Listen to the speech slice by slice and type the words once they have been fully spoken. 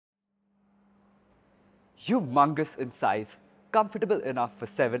Humongous in size, comfortable enough for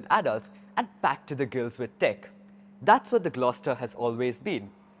 7 adults and packed to the gills with tech. That's what the Gloster has always been.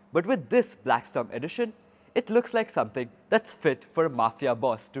 But with this BLACKSTORM edition, it looks like something that's fit for a mafia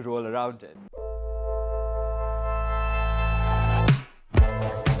boss to roll around in.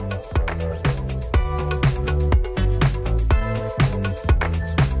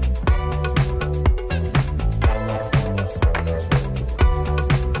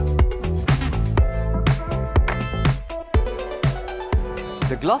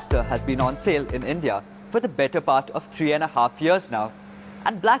 The Gloster has been on sale in India for the better part of 3.5 years now,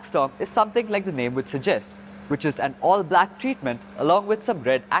 and BLACKSTORM is something like the name would suggest, which is an all-black treatment along with some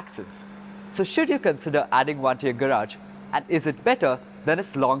red accents. So should you consider adding one to your garage, and is it better than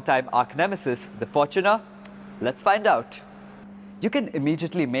its longtime arch nemesis, the Fortuner? Let's find out. You can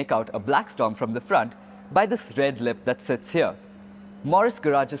immediately make out a BLACKSTORM from the front by this red lip that sits here. Morris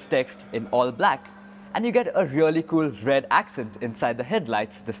Garage's text in all black, and you get a really cool red accent inside the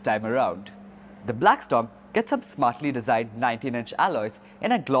headlights this time around. The BLACKSTORM gets some smartly designed 19-inch alloys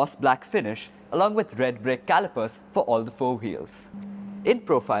in a gloss black finish along with red brake calipers for all the 4 wheels. In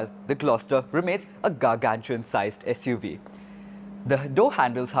profile, the Gloster remains a gargantuan-sized SUV. The door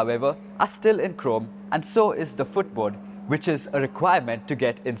handles, however, are still in chrome, and so is the footboard, which is a requirement to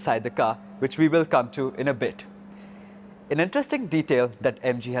get inside the car, which we will come to in a bit. An interesting detail that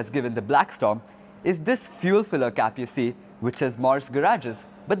MG has given the BLACKSTORM is this fuel filler cap you see, which says Morris Garages,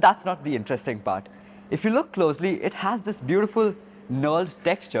 but that's not the interesting part. If you look closely, it has this beautiful knurled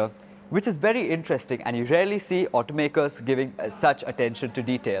texture, which is very interesting, and you rarely see automakers giving such attention to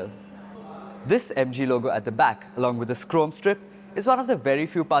detail. This MG logo at the back, along with this chrome strip, is one of the very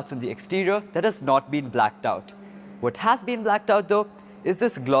few parts on the exterior that has not been blacked out. What has been blacked out though is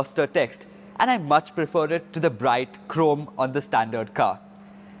this Gloster text, and I much prefer it to the bright chrome on the standard car.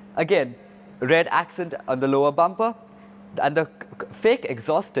 Again, red accent on the lower bumper, and the fake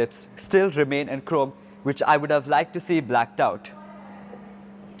exhaust tips still remain in chrome, which I would have liked to see blacked out.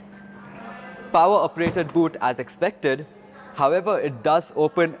 Power operated boot as expected, however it does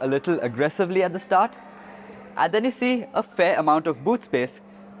open a little aggressively at the start, and then you see a fair amount of boot space,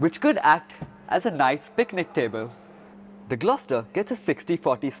 which could act as a nice picnic table. The Gloster gets a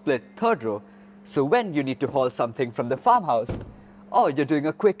 60-40 split third row, so when you need to haul something from the farmhouse, or you're doing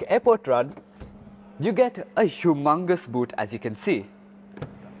a quick airport run, you get a humongous boot, as you can see.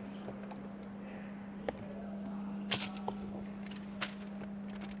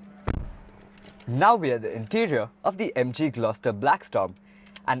 Now we are at the interior of the MG Gloster BLACKSTORM,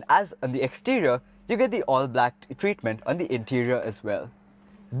 and as on the exterior, you get the all-black treatment on the interior as well.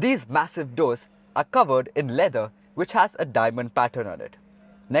 These massive doors are covered in leather, which has a diamond pattern on it.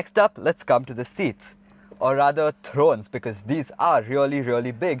 Next up, let's come to the seats, or rather thrones, because these are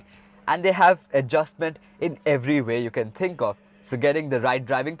really big, and they have adjustment in every way you can think of. So getting the right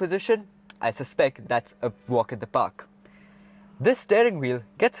driving position, I suspect that's a walk in the park. This steering wheel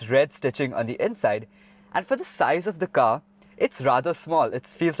gets red stitching on the inside, and for the size of the car, it's rather small. It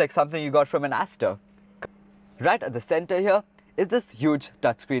feels like something you got from an Astor. Right at the center here is this huge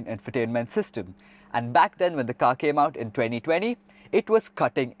touchscreen infotainment system, and back then when the car came out in 2020, it was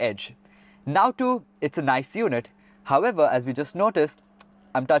cutting edge. Now too, it's a nice unit. However, as we just noticed,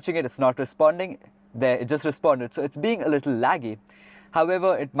 I'm touching it, it's not responding. There, it just responded, so it's being a little laggy.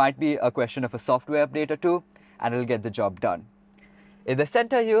 However, it might be a question of a software update or two, and it'll get the job done. In the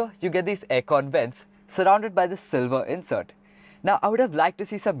center here, you get these aircon vents surrounded by the silver insert. Now, I would have liked to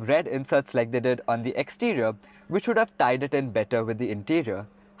see some red inserts like they did on the exterior, which would have tied it in better with the interior.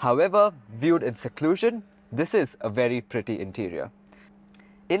 However, viewed in seclusion, this is a very pretty interior.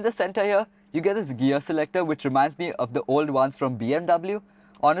 In the center here, you get this gear selector, which reminds me of the old ones from BMW.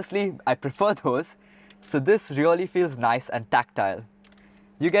 Honestly, I prefer those, so this really feels nice and tactile.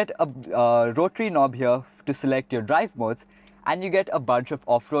 You get a rotary knob here to select your drive modes, and you get a bunch of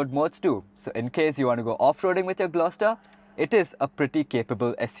off-road modes too. So in case you want to go off-roading with your Gloster, it is a pretty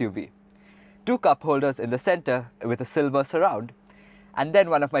capable SUV. 2 cup holders in the center with a silver surround. And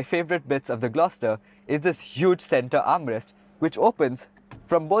then one of my favorite bits of the Gloster is this huge center armrest, which opens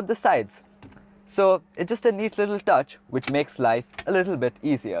from both the sides. So it's just a neat little touch which makes life a little bit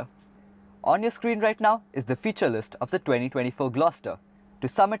easier. On your screen right now is the feature list of the 2024 Gloster. To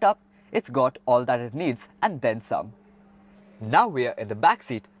sum it up, it's got all that it needs and then some. Now we are in the back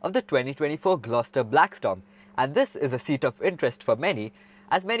seat of the 2024 Gloster BLACKSTORM, and this is a seat of interest for many,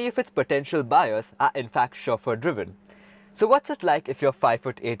 as many of its potential buyers are in fact chauffeur driven. So what's it like if you're 5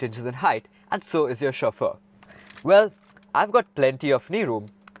 foot 8 inches in height and so is your chauffeur? Well, I've got plenty of knee room.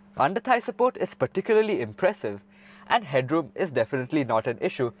 Under thigh support is particularly impressive, and headroom is definitely not an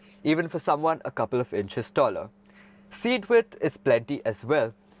issue, even for someone a couple of inches taller. Seat width is plenty as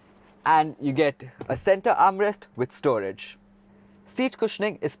well, and you get a center armrest with storage. Seat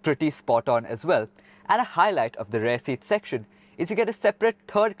cushioning is pretty spot on as well, and a highlight of the rear seat section is you get a separate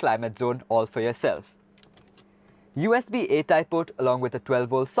third climate zone all for yourself. USB A-type port along with a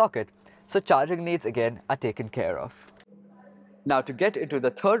 12-volt socket, so charging needs again are taken care of. Now to get into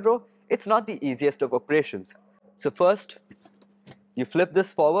the third row, it's not the easiest of operations. So first, you flip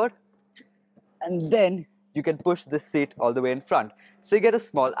this forward, and then you can push this seat all the way in front. So you get a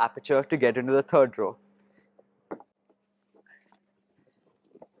small aperture to get into the third row.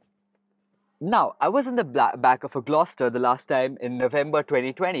 Now, I was in the back of a Gloster the last time in November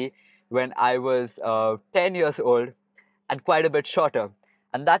 2020 when I was 10 years old and quite a bit shorter.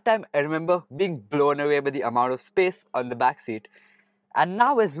 And that time I remember being blown away by the amount of space on the back seat. And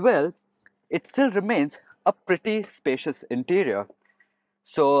now as well, it still remains a pretty spacious interior.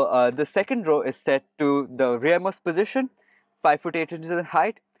 So the second row is set to the rearmost position, 5 foot 8 inches in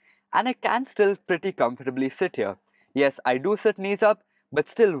height, and I can still pretty comfortably sit here. Yes, I do sit knees up, but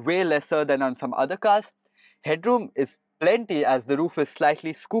still way lesser than on some other cars. Headroom is plenty as the roof is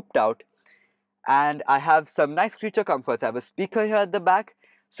slightly scooped out, and I have some nice creature comforts. I have a speaker here at the back,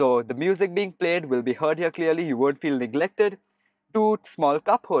 so the music being played will be heard here clearly. You won't feel neglected. 2 small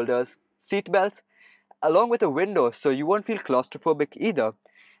cup holders, seat belts, along with a window, so you won't feel claustrophobic either.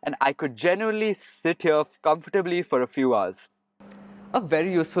 And I could genuinely sit here comfortably for a few hours. A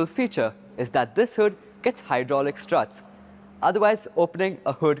very useful feature is that this hood gets hydraulic struts. Otherwise, opening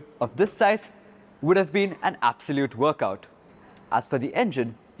a hood of this size would have been an absolute workout. As for the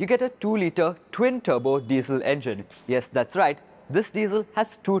engine, you get a 2-liter twin-turbo diesel engine. Yes, that's right, this diesel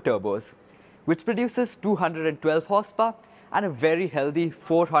has 2 turbos, which produces 212 horsepower and a very healthy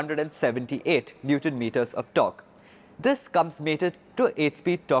 478 Newton meters of torque. This comes mated to an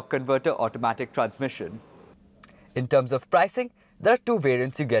 8-speed torque converter automatic transmission. In terms of pricing, there are 2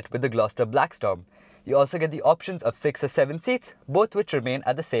 variants you get with the GLOSTER BLACKSTORM. You also get the options of 6 or 7 seats, both which remain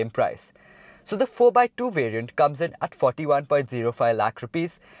at the same price. So the 4x2 variant comes in at 41.05 lakh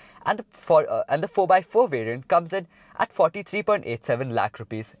rupees, and the 4x4 variant comes in at 43.87 lakh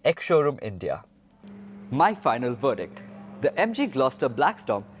rupees ex-showroom India. My final verdict. The MG GLOSTER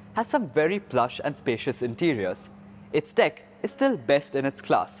BLACKSTORM has some very plush and spacious interiors. Its tech is still best in its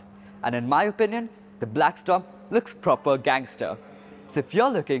class, and in my opinion, the BLACKSTORM looks proper gangster. So if you're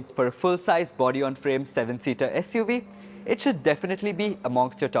looking for a full-size body-on-frame 7-seater SUV, it should definitely be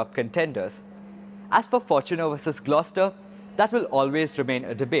amongst your top contenders. As for Fortuner versus Gloster, that will always remain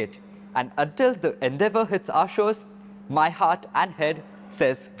a debate, and until the Endeavour hits our shows, my heart and head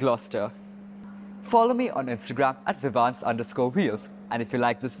says Gloster. Follow me on Instagram at Vivans_wheels, and if you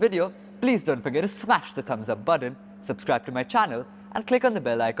like this video, please don't forget to smash the thumbs up button, subscribe to my channel, and click on the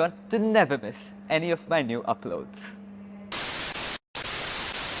bell icon to never miss any of my new uploads.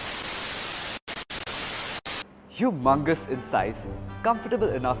 Humongous in size, comfortable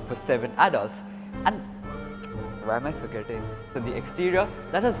enough for 7 adults, and why am I forgetting? In the exterior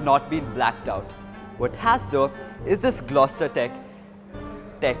that has not been blacked out. What has though is this Gloster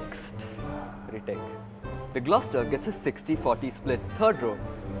text. The Gloster gets a 60-40 split third row,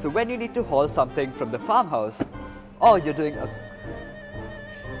 so when you need to haul something from the farmhouse, or you're doing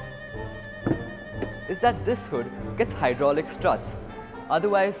is that this hood gets hydraulic struts.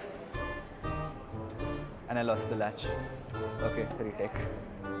 Otherwise, and I lost the latch. Okay, retake.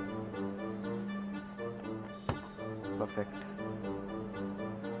 Perfect.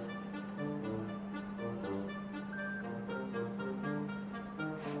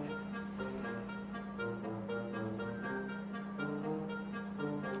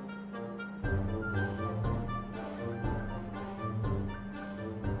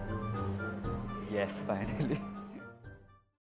 Yes, finally.